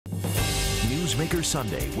Newsmaker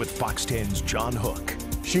Sunday with Fox 10's John Hook.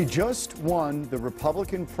 She just won the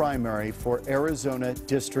Republican primary for Arizona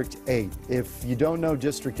District 8. If you don't know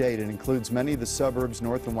District 8, it includes many of the suburbs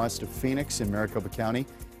north and west of Phoenix in Maricopa County.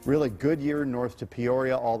 Really Goodyear north to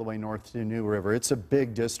Peoria, all the way north to New River. It's a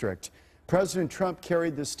big district. President Trump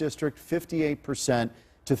carried this district 58%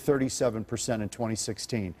 to 37% in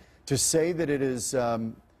 2016. To say that it is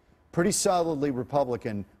pretty solidly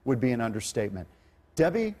Republican would be an understatement.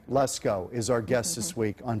 Debbie Lesko is our guest this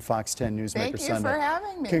week on Fox 10 Newsmaker Sunday. Thank you for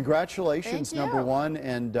having me. Congratulations, number one.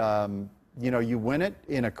 And, you know, you win it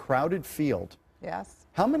in a crowded field. Yes.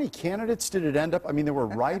 How many candidates did it end up? I mean, there were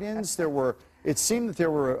write-ins. It seemed that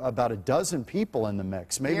there were about a dozen people in the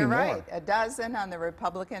mix, maybe more. You're right, a dozen on the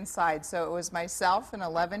Republican side. So it was myself and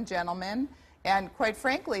 11 gentlemen. And quite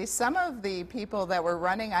frankly, some of the people that were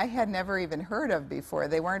running I had never even heard of before.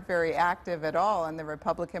 They weren't very active at all in the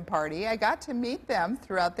Republican Party. I got to meet them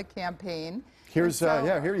throughout the campaiin. Here's,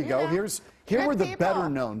 here you go. Here were the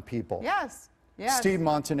better-known people. Yes, yes. Steve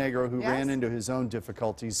Montenegro, who ran into his own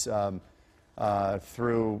difficulties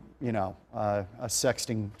through, you know, a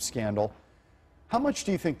sexting scandal. How much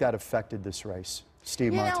do you think that affected this race,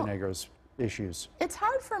 Steve Montenegro's issues? It's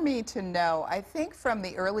hard for me to know. I think from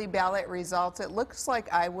the early ballot results, it looks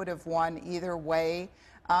like I would have won either way.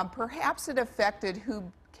 Perhaps it affected who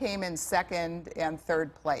came in second and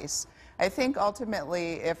third place. I think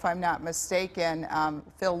ultimately, if I'm not mistaken,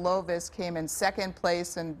 Phil Lovis came in second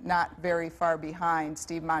place and not very far behind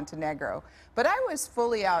Steve Montenegro. But I was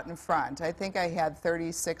fully out in front. I think I had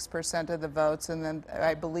 36% of the votes, and then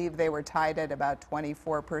I believe they were tied at about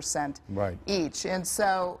 24% each. And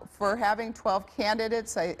so for having 12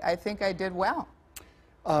 candidates, I think I did well.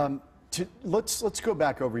 Let's go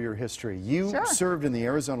back over your history. You served in the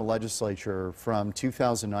Arizona legislature from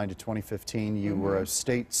 2009 to 2015. You were a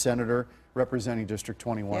state senator representing District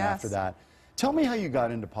 21 after that. Tell me how you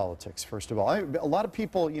got into politics, first of all. A lot of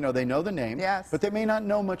people, you know, they know the name, but they may not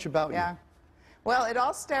know much about you. Well, it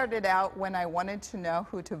all started out when I wanted to know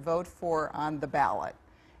who to vote for on the ballot.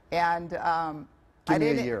 And Give me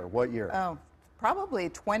a year. What year? Oh, probably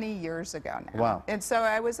 20 years ago now. Wow. And so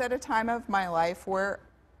I was at a time of my life where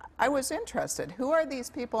I was interested. Who are these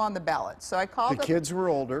people on the ballot? So I called The kids were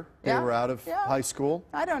older. They were out of high school.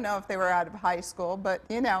 I don't know if they were out of high school, but,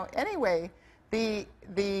 you know, anyway,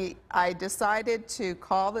 I decided to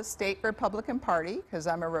call the state Republican Party because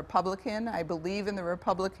I'm a Republican. I believe in the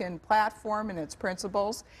Republican platform and its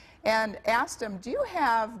principles, and asked them, do you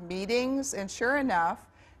have meetings? And sure enough,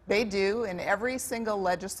 they do. In every single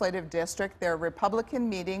legislative district, there are Republican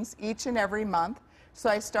meetings each and every month. So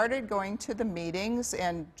I started going to the meetings,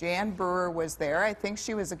 and Jan Brewer was there. I think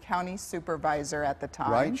she was a county supervisor at the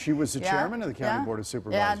time. Right, she was the chairman of the County Board of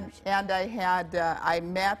Supervisors. And I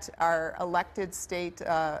met our elected state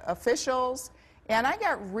officials, and I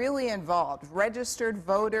got really involved. Registered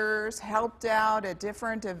voters, helped out at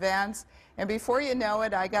different events, and before you know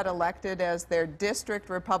it, I got elected as their district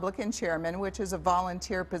Republican chairman, which is a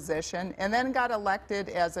volunteer position, and then got elected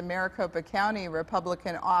as a Maricopa County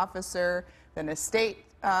Republican officer, then a state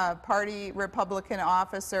party Republican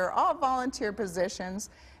officer, all volunteer positions.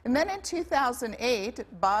 And then in 2008,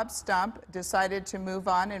 Bob Stump decided to move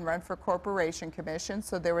on and run for Corporation Commission.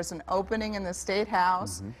 So there was an opening in the State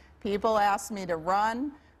House. People asked me to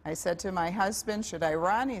run. I said to my husband, should I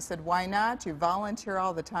run? He said, why not? You volunteer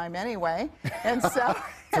all the time anyway. And so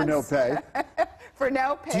for no pay. For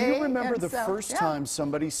no pay. Do you remember the first time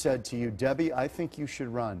somebody said to you, Debbie, I think you should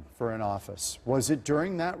run for an office? Was it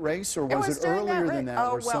during that race, or was it earlier than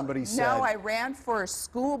that where somebody said? No, I ran for a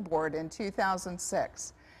school board in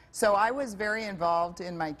 2006. So I was very involved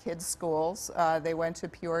in my kids' schools. They went to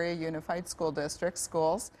Peoria Unified School District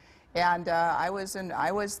schools, and I was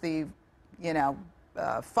the, you know,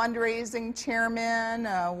 fundraising chairman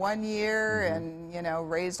 1 year, and, you know,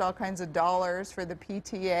 raised all kinds of dollars for the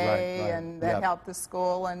PTA, and that helped the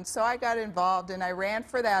school. And so I got involved, and I ran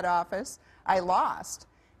for that office. I lost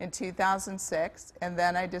in 2006, and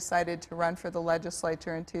then I decided to run for the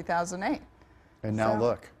legislature in 2008. And now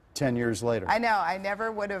look, 10 years later. I know. I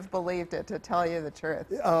never would have believed it, to tell you the truth.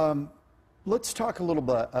 Let's talk a little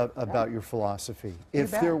bit about your philosophy.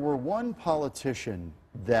 If there were one politician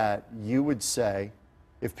that you would say,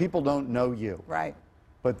 if people don't know you,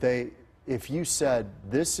 but if you said,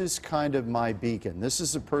 this is kind of my beacon, this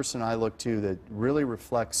is a person I look to that really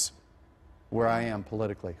reflects where I am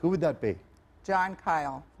politically, who would that be? John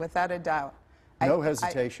Kyle, without a doubt. No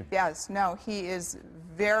hesitation. Yes, no, he is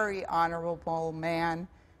very honorable man,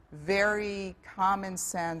 very common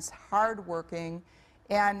sense, hardworking,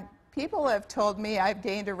 and people have told me I've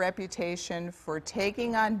gained a reputation for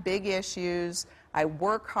taking on big issues. I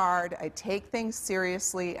work hard, I take things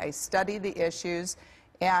seriously, I study the issues,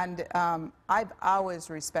 and I've always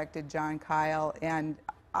respected John Kyle, and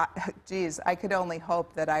geez, I could only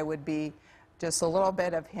hope that I would be just a little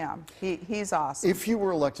bit of him. He's awesome. If you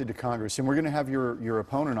were elected to Congress, and we're going to have your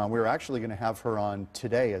opponent on, we were actually going to have her on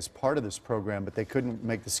today as part of this program, but they couldn't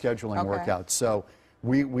make the scheduling work out. So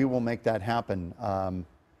we will make that happen.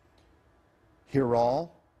 Hiral,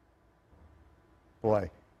 boy,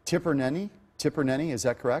 Tiperneni, is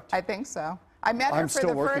that correct? I think so. I met her for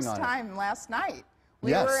the first time last night.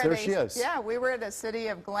 Yes, there she is. Yeah, we were at a City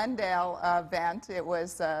of Glendale event. It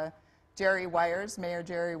was Jerry Wires, Mayor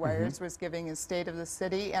Jerry Wires was giving his State of the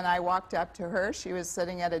City, and I walked up to her. She was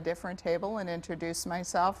sitting at a different table and introduced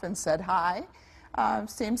myself and said hi.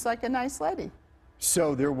 Seems like a nice lady.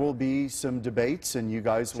 So there will be some debates, and you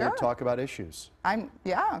guys will talk about issues.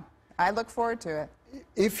 Yeah, I look forward to it.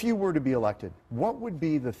 If you were to be elected, what would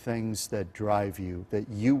be the things that drive you, that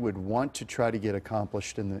you would want to try to get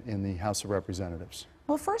accomplished in the House of Representatives?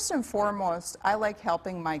 Well, first and foremost, I like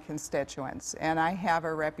helping my constituents, and I have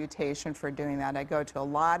a reputation for doing that. I go to a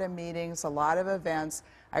lot of meetings, a lot of events.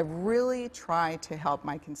 I really try to help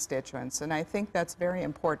my constituents, and I think that's very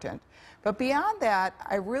important. But beyond that,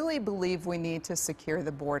 I really believe we need to secure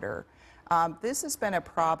the border. This has been a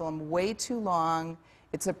problem way too long.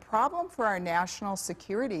 It's a problem for our national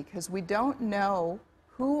security because we don't know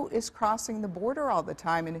who is crossing the border all the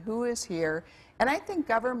time and who is here. And I think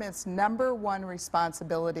government's #1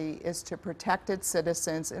 responsibility is to protect its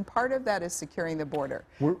citizens, and part of that is securing the border.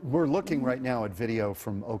 We're looking right now at video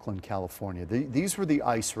from Oakland, California. These were the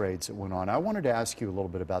ICE raids that went on. I wanted to ask you a little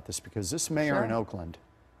bit about this because this mayor in Oakland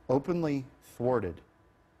openly thwarted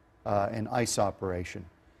an ICE operation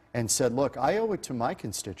and said, look, I owe it to my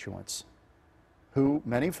constituents, who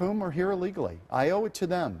many of whom are here illegally. I owe it to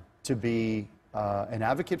them to be an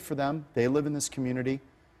advocate for them. They live in this community,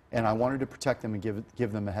 and I wanted to protect them and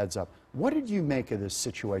give them a heads up. What did you make of this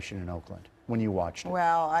situation in Oakland when you watched it?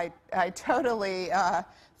 Well, I totally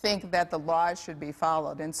think that the laws should be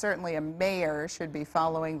followed, and certainly a mayor should be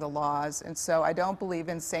following the laws, and so I don't believe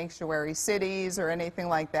in sanctuary cities or anything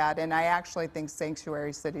like that, and I actually think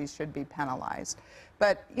sanctuary cities should be penalized.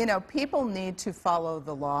 But, you know, people need to follow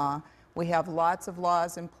the law. We have lots of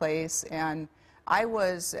laws in place, and I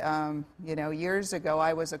was, you know, years ago,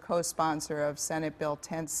 I was a co-sponsor of Senate Bill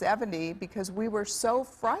 1070 because we were so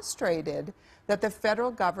frustrated that the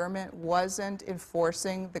federal government wasn't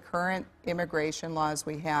enforcing the current immigration laws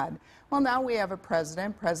we had. Well, now we have a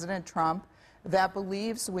president, President Trump, that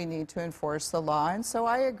believes we need to enforce the law, and so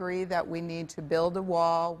I agree that we need to build a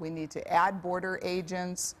wall, we need to add border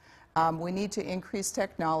agents, we need to increase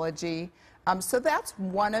technology. So that's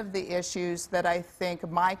one of the issues that I think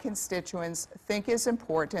my constituents think is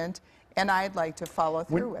important, and I'd like to follow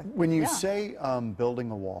through with. When you say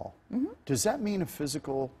building a wall, does that mean a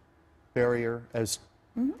physical barrier? As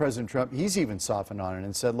President Trump, he's even softened on it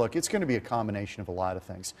and said, look, it's going to be a combination of a lot of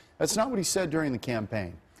things. That's not what he said during the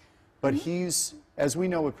campaign. But he's, as we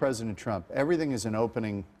know with President Trump, everything is an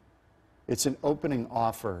opening, it's an opening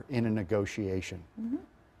offer in a negotiation.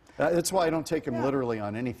 That's why I don't take him literally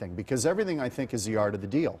on anything, because everything, I think, is the art of the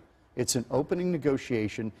deal. It's an opening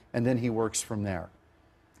negotiation, and then he works from there.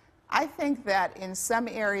 I think that in some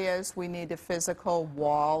areas we need a physical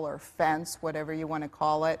wall or fence, whatever you want to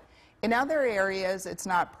call it. In other areas, it's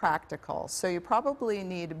not practical, so you probably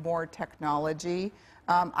need more technology.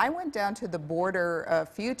 I went down to the border a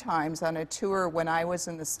few times on a tour when I was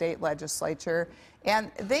in the state legislature,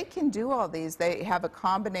 and they can do all these. They have a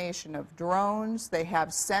combination of drones, they have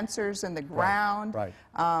sensors in the ground.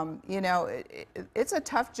 You know, it's a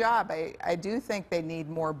tough job. I do think they need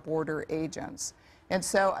more border agents. And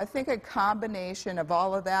so I think a combination of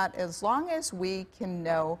all of that, as long as we can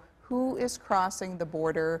know who is crossing the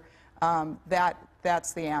border,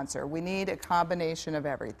 that's the answer. We need a combination of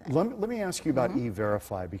everything. Let me ask you about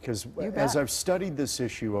E-Verify, because as I've studied this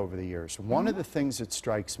issue over the years, one of the things that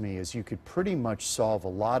strikes me is you could pretty much solve a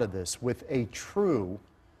lot of this with a true,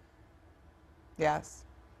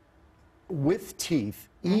 with teeth,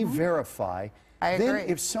 E-Verify. I agree. Then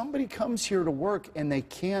if somebody comes here to work and they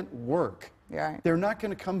can't work, they're not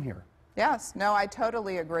going to come here. Yes, no, I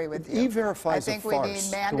totally agree with you. E-Verify is a farce, we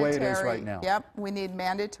need mandatory, the way it is right now. Yep, we need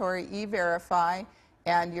mandatory E-Verify,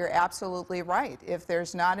 and you're absolutely right. If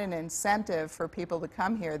there's not an incentive for people to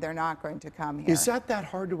come here, they're not going to come here. Is that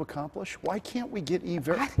hard to accomplish? Why can't we get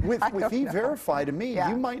E-Verify? With E-Verify, to me,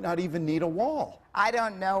 you might not even need a wall. I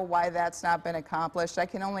don't know why that's not been accomplished. I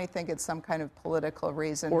can only think it's some kind of political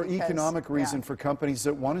reason. Or economic reason for companies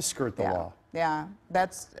that want to skirt the law. Yeah,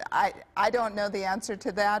 I don't know the answer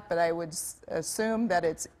to that, but I would assume that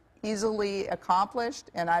it's easily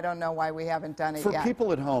accomplished, and I don't know why we haven't done it For yet.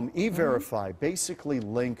 people at home, E-Verify basically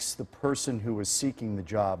links the person who is seeking the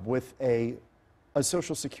job with a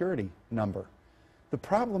Social Security number. The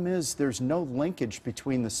problem is there's no linkage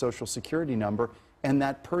between the Social Security number and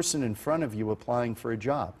that person in front of you applying for a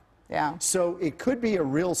job. Yeah. So it could be a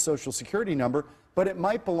real Social Security number, but it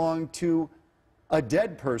might belong to a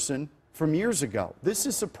dead person from years ago. This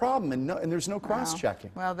is a problem, and there's no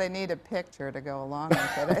cross-checking. Well, they need a picture to go along with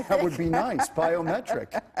it, I think. That would be nice,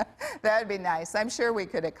 biometric. That would be nice. I'm sure we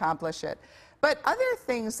could accomplish it. But other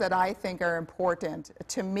things that I think are important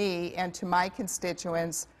to me and to my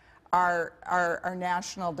constituents are our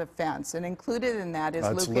national defense. And included in that is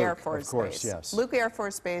Luke Air Force Base. Yes. Luke Air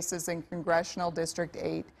Force Base is in Congressional District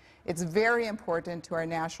 8. It's very important to our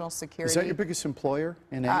national security. Is that your biggest employer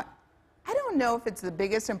in 8? I don't know if it's the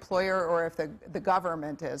biggest employer or if the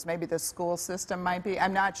government is. Maybe the school system might be.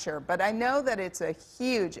 I'm not sure. But I know that it's a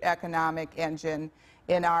huge economic engine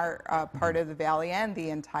in our part of the valley and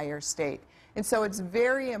the entire state. And so it's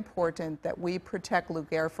very important that we protect Luke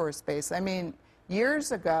Air Force Base. I mean,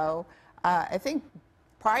 years ago, I think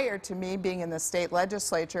prior to me being in the state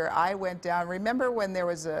legislature, I went down. Remember when there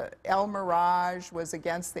was El Mirage was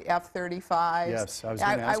against the F-35s? Yes, I was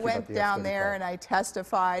going to ask you about the F-35. I went down there and I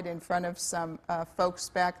testified in front of some folks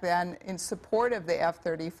back then in support of the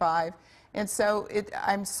F-35. And so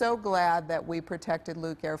I'm so glad that we protected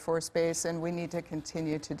Luke Air Force Base, and we need to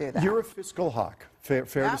continue to do that. You're a fiscal hawk, fair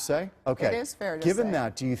to say? Okay. It is fair to say. Given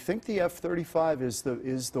that, do you think the F-35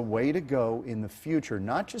 is the way to go in the future,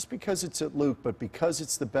 not just because it's at Luke, but because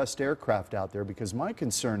it's the best aircraft out there? Because my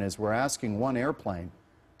concern is we're asking one airplane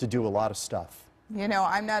to do a lot of stuff. You know,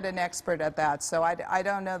 I'm not an expert at that, so I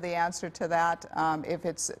don't know the answer to that. If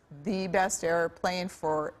it's the best airplane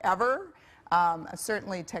forever,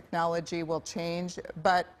 certainly technology will change,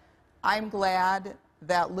 but I'm glad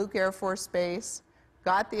that Luke Air Force Base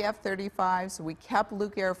got the F-35s. We kept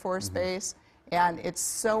Luke Air Force Base, and it's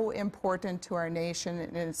so important to our nation,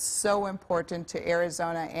 and it's so important to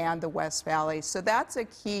Arizona and the West Valley. So that's a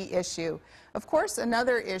key issue. Of course,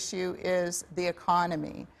 another issue is the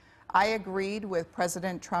economy. I agreed with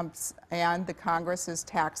President Trump's and the Congress's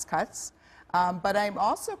tax cuts, but I'm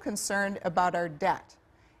also concerned about our debt.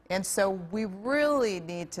 And so we really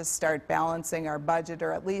need to start balancing our budget,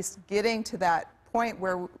 or at least getting to that point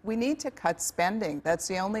where we need to cut spending. That's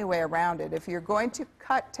the only way around it. If you're going to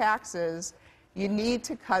cut taxes, you need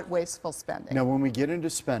to cut wasteful spending. Now, when we get into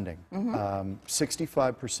spending,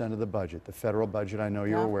 65% of the budget, the federal budget, I know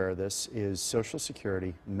you're aware of this, is Social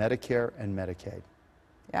Security, Medicare, and Medicaid.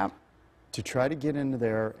 Yep. To try to get into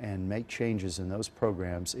there and make changes in those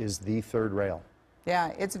programs is the third rail.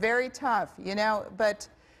 Yeah, it's very tough, you know, but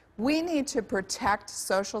we need to protect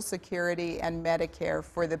Social Security and Medicare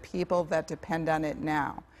for the people that depend on it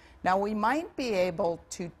now. Now, we might be able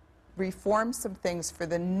to reform some things for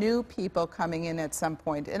the new people coming in at some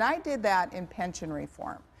point, and I did that in pension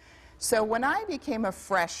reform. So when I became a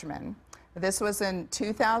freshman, this was in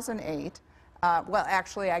 2008, well,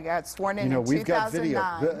 actually, I got sworn in 2009. We've got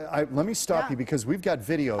video. Let me stop you, because we've got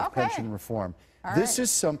video of pension reform. This is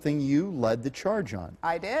something you led the charge on.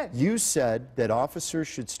 I did. You said that officers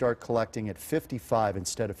should start collecting at 55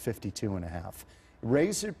 instead of 52 and a half.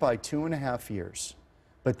 Raise it by 2.5 years.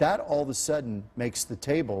 But that all of a sudden makes the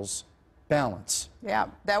tables balance. Yeah,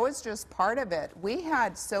 that was just part of it.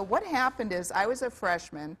 So what happened is I was a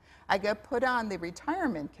freshman. I got put on the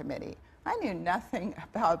retirement committee. I knew nothing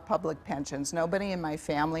about public pensions. Nobody in my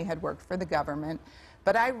family had worked for the government.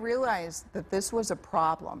 But I realized that this was a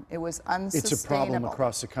problem. It was unsustainable. It's a problem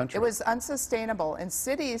across the country. It was unsustainable. And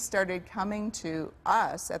cities started coming to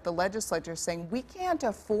us at the legislature saying, we can't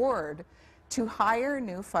afford to hire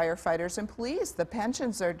new firefighters and police. The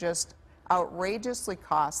pensions are just outrageously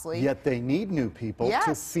costly. Yet they need new people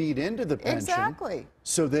to feed into the pension. Exactly.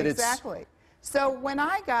 So that Exactly. So when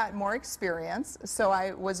I got more experience, so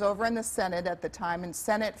I was over in the Senate at the time, and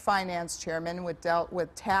Senate Finance Chairman dealt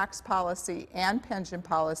with tax policy and pension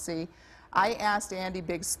policy. I asked Andy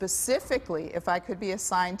Biggs specifically if I could be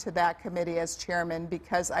assigned to that committee as chairman,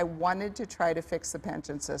 because I wanted to try to fix the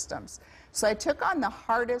pension systems. So I took on the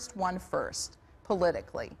hardest one first,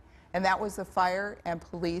 politically, and that was the fire and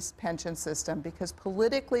police pension system, because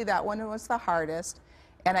politically that one was the hardest.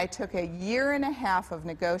 And I took 1.5 years of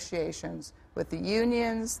negotiations with the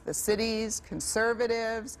unions, the cities,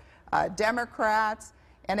 conservatives, Democrats,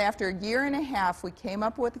 and after 1.5 years, we came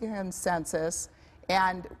up with a consensus,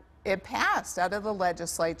 and it passed out of the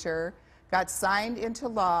legislature, got signed into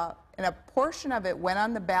law, and a portion of it went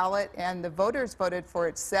on the ballot, and the voters voted for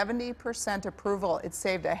it, 70% approval. It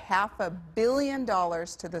saved $500 million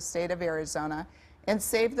to the state of Arizona, and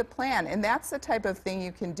save the plan. And that's the type of thing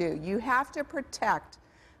you can do. You have to protect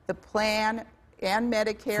the plan and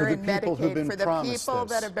Medicare and Medicaid for the people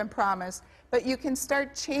that have been promised. But you can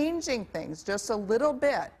start changing things just a little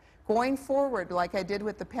bit going forward, like I did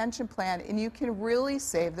with the pension plan, and you can really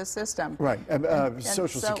save the system. Right.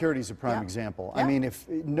 Social Security is a prime example. I mean, if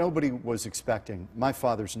nobody was expecting, my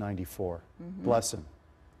father's 94, bless him,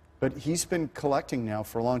 but he's been collecting now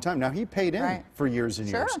for a long time. Now, he paid in for years and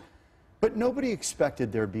years. But nobody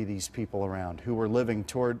expected there'd be these people around who were living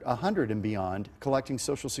toward 100 and beyond collecting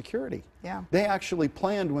Social Security. They actually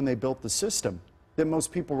planned when they built the system that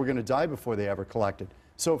most people were going to die before they ever collected.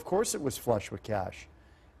 So, of course, it was flush with cash.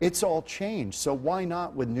 It's all changed. So why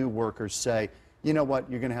not, with new workers, say, you know what,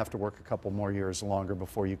 you're going to have to work a couple more years longer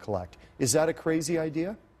before you collect? Is that a crazy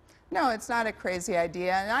idea? No, it's not a crazy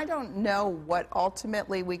idea, and I don't know what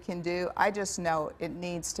ultimately we can do. I just know it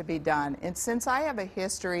needs to be done. And since I have a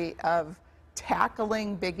history of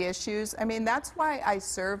tackling big issues, I mean, that's why I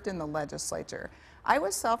served in the legislature. I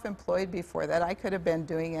was self-employed before that. I could have been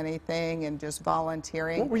doing anything and just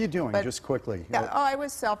volunteering. What were you doing, just quickly? I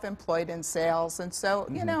was self-employed in sales, and so,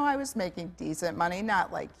 you know, I was making decent money,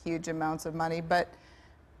 not like huge amounts of money, but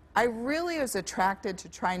I really was attracted to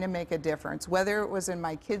trying to make a difference, whether it was in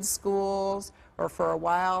my kids' schools or for a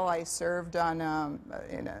while I served on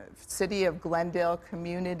in a City of Glendale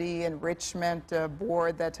Community Enrichment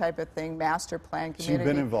Board, that type of thing, master plan community. So you've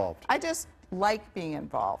been involved. I just like being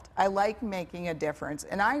involved. I like making a difference,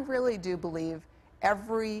 and I really do believe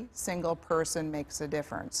every single person makes a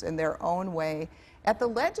difference in their own way. At the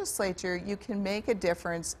legislature, you can make a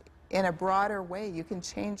difference in a broader way. You can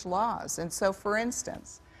change laws. And so, for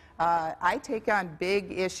instance, I take on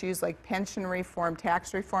big issues like pension reform,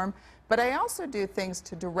 tax reform, but I also do things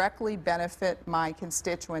to directly benefit my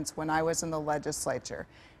constituents when I was in the legislature.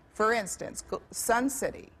 For instance, Sun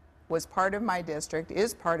City was part of my district,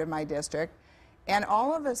 is part of my district, and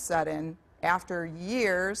all of a sudden, after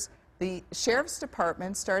years, the sheriff's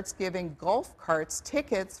department starts giving golf carts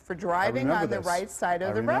tickets for driving on the right side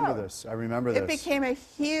of the road. I remember this. It became a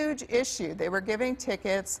huge issue. They were giving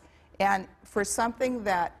tickets, and for something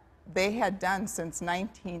that they had done since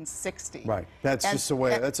 1960. Right. That's just the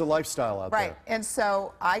way, that's a lifestyle out there. Right. And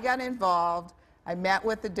so I got involved. I met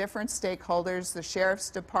with the different stakeholders, the Sheriff's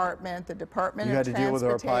Department, the Department of Transportation. You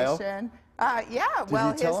had to deal with Arpaio? Yeah.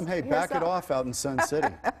 Did you tell them, hey, back it off out in Sun City?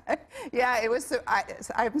 Yeah, it was.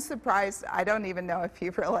 I'm surprised. I don't even know if he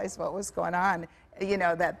realized what was going on, you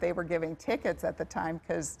know, that they were giving tickets at the time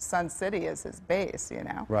because Sun City is his base, you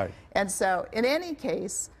know. Right. And so, in any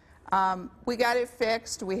case, we got it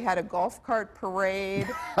fixed. We had a golf cart parade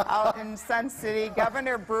out in Sun City.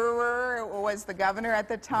 Governor Brewer was the governor at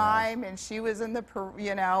the time, and she was in the,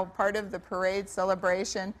 you know, part of the parade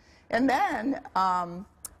celebration. And then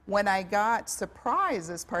when I got surprised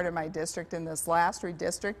as part of my district in this last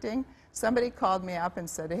redistricting, somebody called me up and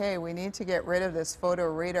said, hey, we need to get rid of this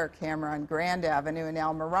photo radar camera on Grand Avenue in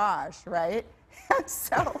El Mirage, right? And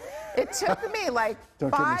so it took me like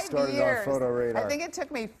 5 years. I think it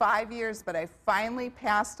took me 5 years, but I finally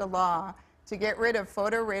passed a law to get rid of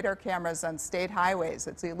photo radar cameras on state highways.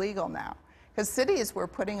 It's illegal now. Because cities were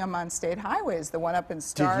putting them on state highways, the one up in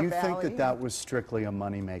Star Valley. Did you think that that was strictly a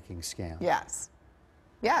money-making scam? Yes.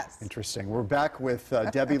 Yes. Interesting. We're back with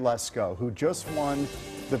Debbie Lesko, who just won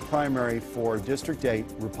the primary for District 8,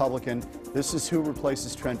 Republican. This is who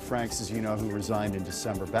replaces Trent Frank, as you know, who resigned in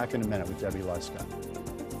December. Back in a minute with Debbie Lesko.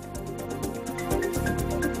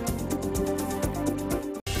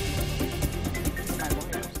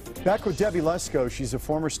 Back with Debbie Lesko. She's a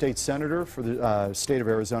former state senator for the state of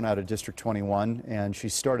Arizona out of District 21, and she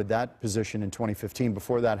started that position in 2015.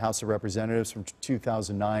 Before that, House of Representatives from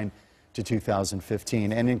 2009 to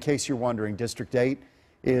 2015. And in case you're wondering, District 8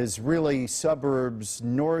 is really suburbs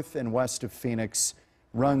north and west of Phoenix,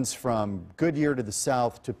 runs from Goodyear to the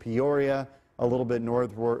south to Peoria, a little bit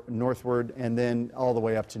northward, and then all the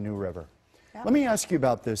way up to New River. Yeah. Let me ask you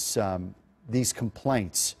about this, these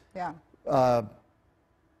complaints. Yeah.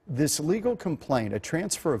 This legal complaint, a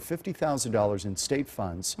transfer of $50,000 in state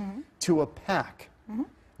funds to a PAC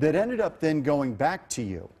that ended up then going back to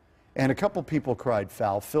you. And a couple people cried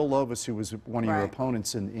foul. Phil Lovis, who was one of your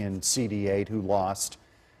opponents in CD8, who lost.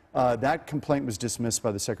 That complaint was dismissed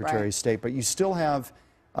by the Secretary of State, but you still have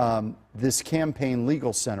this campaign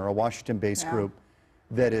legal center, a Washington-based group,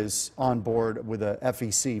 that is on board with a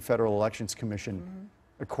FEC, Federal Elections Commission,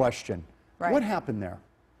 a question. What happened there?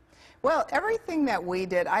 Well, everything that we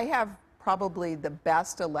did, I have probably the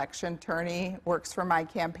best election attorney, works for my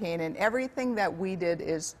campaign, and everything that we did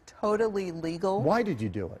is totally legal. Why did you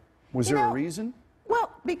do it? Was there a reason? Well,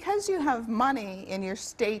 because you have money in your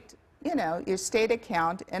state you know, your state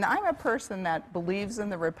account, and I'm a person that believes in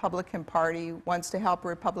the Republican Party, wants to help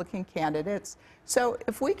Republican candidates. So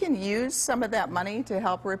if we can use some of that money to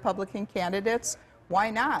help Republican candidates, why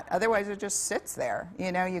not? Otherwise, it just sits there.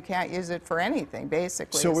 You know, you can't use it for anything,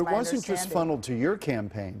 basically. So it wasn't just funneled to your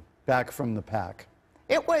campaign back from the PAC.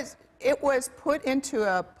 It was put into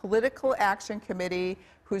a political action committee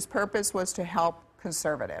whose purpose was to help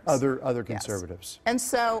conservatives. Other conservatives. Yes. And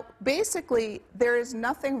so basically, there is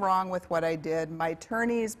nothing wrong with what I did. My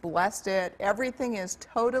attorneys blessed it. Everything is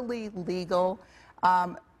totally legal.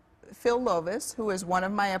 Phil Lovis, who is one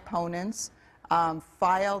of my opponents,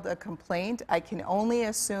 filed a complaint. I can only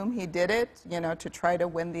assume he did it, you know, to try to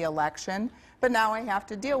win the election. But now I have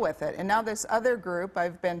to deal with it. And now this other group,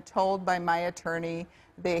 I've been told by my attorney,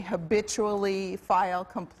 they habitually file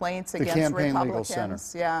complaints against Campaign Republicans. Legal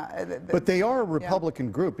Center. Yeah. But they are a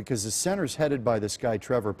Republican group because the center's headed by this guy,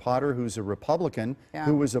 Trevor Potter, who's a Republican,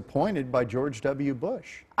 who was appointed by George W.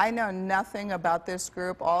 Bush. I know nothing about this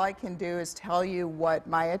group. All I can do is tell you what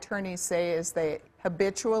my attorneys say is they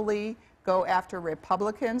habitually go after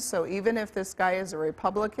Republicans. So even if this guy is a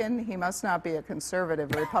Republican, he must not be a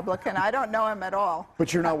conservative Republican. I don't know him at all.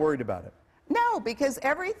 But you're not worried about it? No, because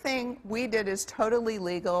everything we did is totally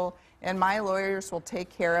legal, and my lawyers will take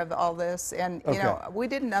care of all this. And, you know, we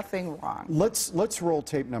did nothing wrong. Let's roll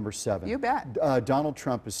tape number 7. You bet. Donald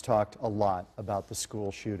Trump has talked a lot about the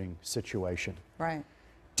school shooting situation. Right.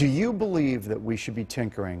 Do you believe that we should be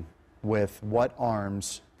tinkering with what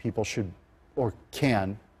arms people should or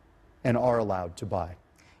can and are allowed to buy?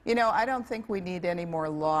 You know, I don't think we need any more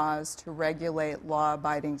laws to regulate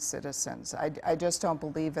law-abiding citizens. I just don't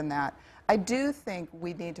believe in that. I do think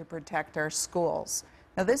we need to protect our schools.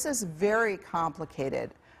 Now, this is very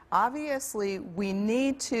complicated. Obviously, we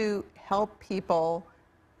need to help people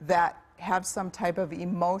that have some type of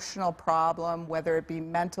emotional problem, whether it be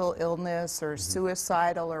mental illness or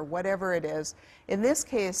suicidal or whatever it is. In this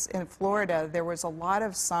case, in Florida, there was a lot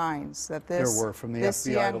of signs that this... There were, from the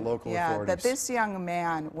FBI to local authorities. That this young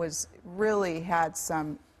man really had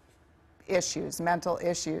some issues, mental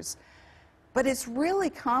issues. But it's really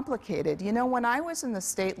complicated. You know, when I was in the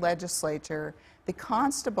state legislature, the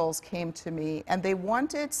constables came to me and they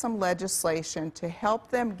wanted some legislation to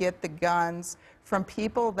help them get the guns from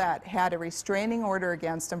people that had a restraining order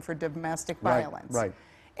against them for domestic violence. Right.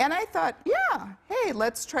 And I thought, yeah, hey,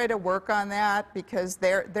 let's try to work on that because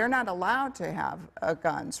they're not allowed to have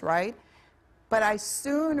guns, right? But I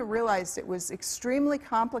soon realized it was extremely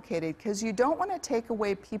complicated because you don't want to take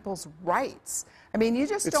away people's rights. I mean, you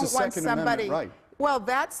just don't want somebody... Right. Well,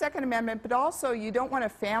 that's Second Amendment, but also you don't want a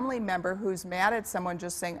family member who's mad at someone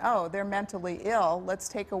just saying, oh, they're mentally ill, let's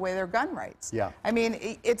take away their gun rights. Yeah. I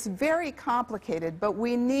mean, it's very complicated, but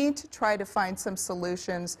we need to try to find some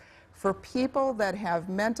solutions for people that have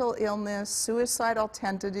mental illness, suicidal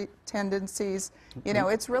tendencies. You know,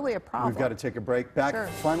 it's really a problem. We've got to take a break. Back, Sure.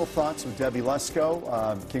 Final thoughts with Debbie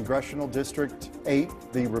Lesko, Congressional District 8,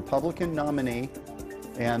 the Republican nominee.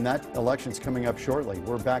 And that election's coming up shortly.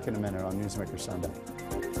 We're back in a minute on Newsmaker Sunday.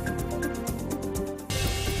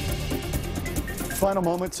 Final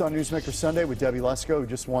moments on Newsmaker Sunday with Debbie Lesko, who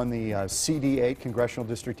just won the CD8, Congressional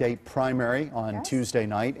District 8 primary on Tuesday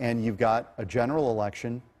night. And you've got a general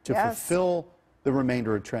election to fulfill the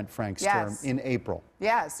remainder of Trent Frank's term in April.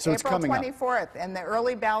 Yes, so April it's coming 24th, and the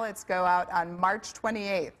early ballots go out on March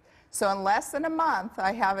 28th. So in less than a month,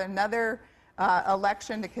 I have another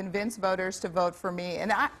election to convince voters to vote for me.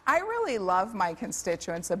 And I really love my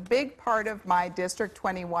constituents. A big part of my District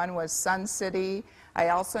 21 was Sun City. I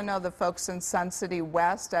also know the folks in Sun City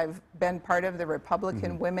West. I've been part of the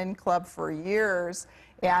Republican Women Club for years.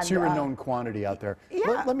 And, so you're a known quantity out there.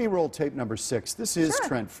 Yeah. Let me roll tape number 6. This is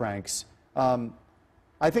Trent Frank's.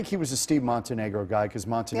 I think he was a Steve Montenegro guy because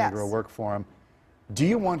Montenegro worked for him. Do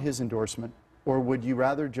you want his endorsement, or would you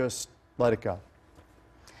rather just let it go?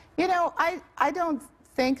 You know, I don't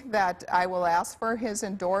think that I will ask for his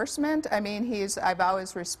endorsement. I mean, I've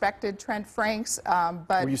always respected Trent Frank's, but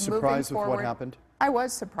were you surprised moving with forward, what happened? I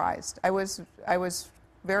was surprised. I was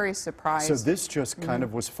very surprised. So this just kind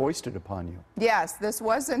of was foisted upon you. Yes, this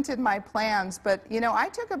wasn't in my plans, but you know, I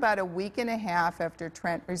took about a week and a half after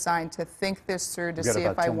Trent resigned to think this through to see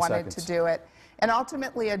if I wanted to do it. And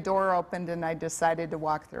ultimately, a door opened, and I decided to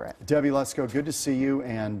walk through it. Debbie Lesko, good to see you,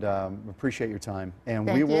 and appreciate your time. And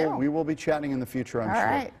Thank you. we will be chatting in the future, I'm sure.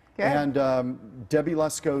 All right, good. And Debbie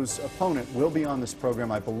Lesko's opponent will be on this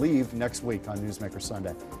program, I believe, next week on Newsmaker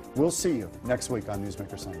Sunday. We'll see you next week on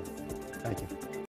Newsmaker Sunday. Thank you.